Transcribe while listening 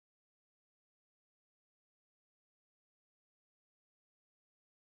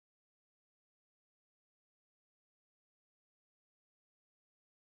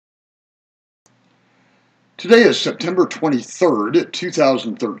Today is September 23rd,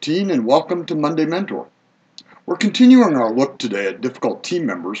 2013, and welcome to Monday Mentor. We're continuing our look today at difficult team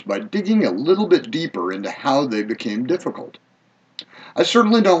members by digging a little bit deeper into how they became difficult. I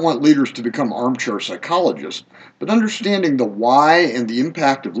certainly don't want leaders to become armchair psychologists, but understanding the why and the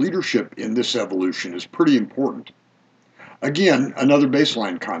impact of leadership in this evolution is pretty important. Again, another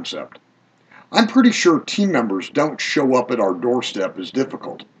baseline concept. I'm pretty sure team members don't show up at our doorstep as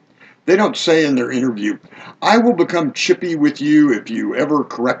difficult. They don't say in their interview, "I will become chippy with you if you ever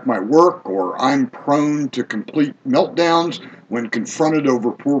correct my work," or "I'm prone to complete meltdowns when confronted over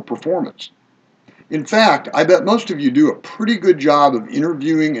poor performance." In fact, I bet most of you do a pretty good job of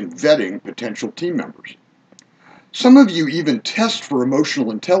interviewing and vetting potential team members. Some of you even test for emotional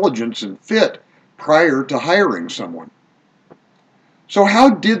intelligence and fit prior to hiring someone. So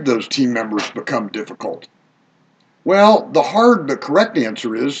how did those team members become difficult? Well, the hard but correct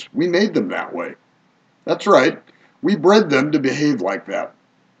answer is we made them that way. That's right, we bred them to behave like that.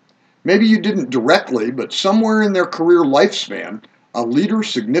 Maybe you didn't directly, but somewhere in their career lifespan, a leader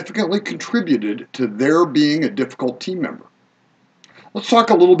significantly contributed to their being a difficult team member. Let's talk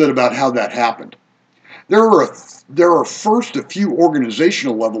a little bit about how that happened. There are first a few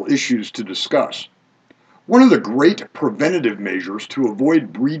organizational level issues to discuss. One of the great preventative measures to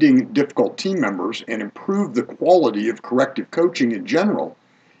avoid breeding difficult team members and improve the quality of corrective coaching in general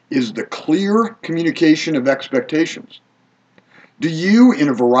is the clear communication of expectations. Do you, in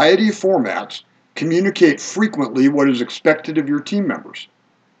a variety of formats, communicate frequently what is expected of your team members?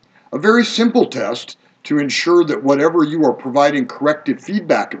 A very simple test to ensure that whatever you are providing corrective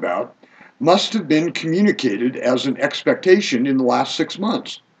feedback about must have been communicated as an expectation in the last 6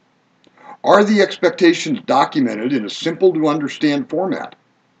 months. Are the expectations documented in a simple to understand format?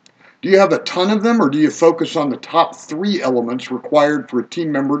 Do you have a ton of them, or do you focus on the top 3 elements required for a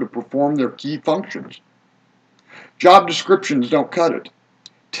team member to perform their key functions? Job descriptions don't cut it.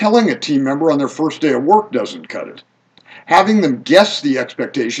 Telling a team member on their first day of work doesn't cut it. Having them guess the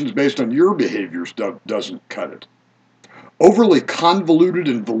expectations based on your behaviors doesn't cut it. Overly convoluted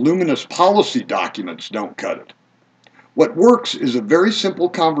and voluminous policy documents don't cut it. What works is a very simple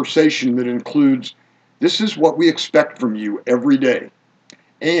conversation that includes, "This is what we expect from you every day,"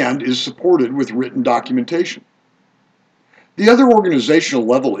 and is supported with written documentation. The other organizational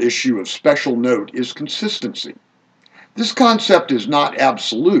level issue of special note is consistency. This concept is not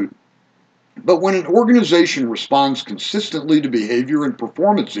absolute, but when an organization responds consistently to behavior and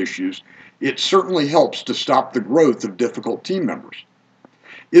performance issues, it certainly helps to stop the growth of difficult team members.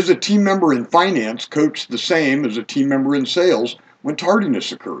 Is a team member in finance coached the same as a team member in sales when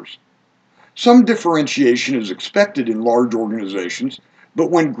tardiness occurs? Some differentiation is expected in large organizations, but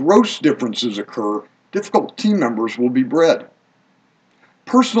when gross differences occur, difficult team members will be bred.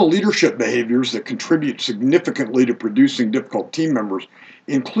 Personal leadership behaviors that contribute significantly to producing difficult team members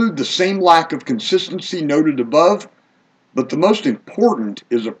include the same lack of consistency noted above, but the most important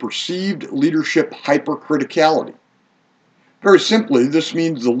is a perceived leadership hypercriticality. Very simply, this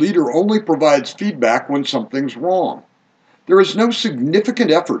means the leader only provides feedback when something's wrong. There is no significant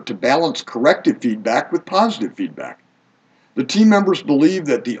effort to balance corrective feedback with positive feedback. The team members believe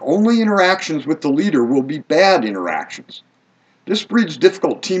that the only interactions with the leader will be bad interactions. This breeds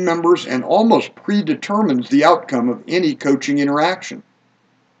difficult team members and almost predetermines the outcome of any coaching interaction.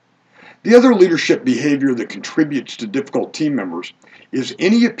 The other leadership behavior that contributes to difficult team members is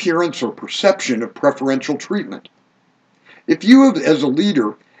any appearance or perception of preferential treatment. If you, as a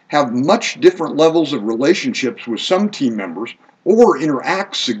leader, have much different levels of relationships with some team members or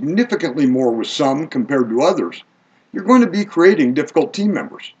interact significantly more with some compared to others, you're going to be creating difficult team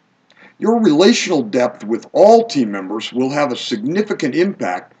members. Your relational depth with all team members will have a significant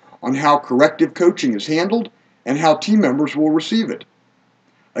impact on how corrective coaching is handled and how team members will receive it.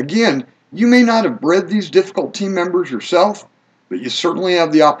 Again, you may not have bred these difficult team members yourself, but you certainly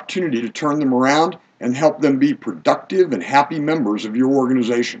have the opportunity to turn them around and help them be productive and happy members of your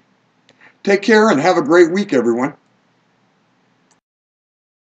organization. Take care and have a great week, everyone.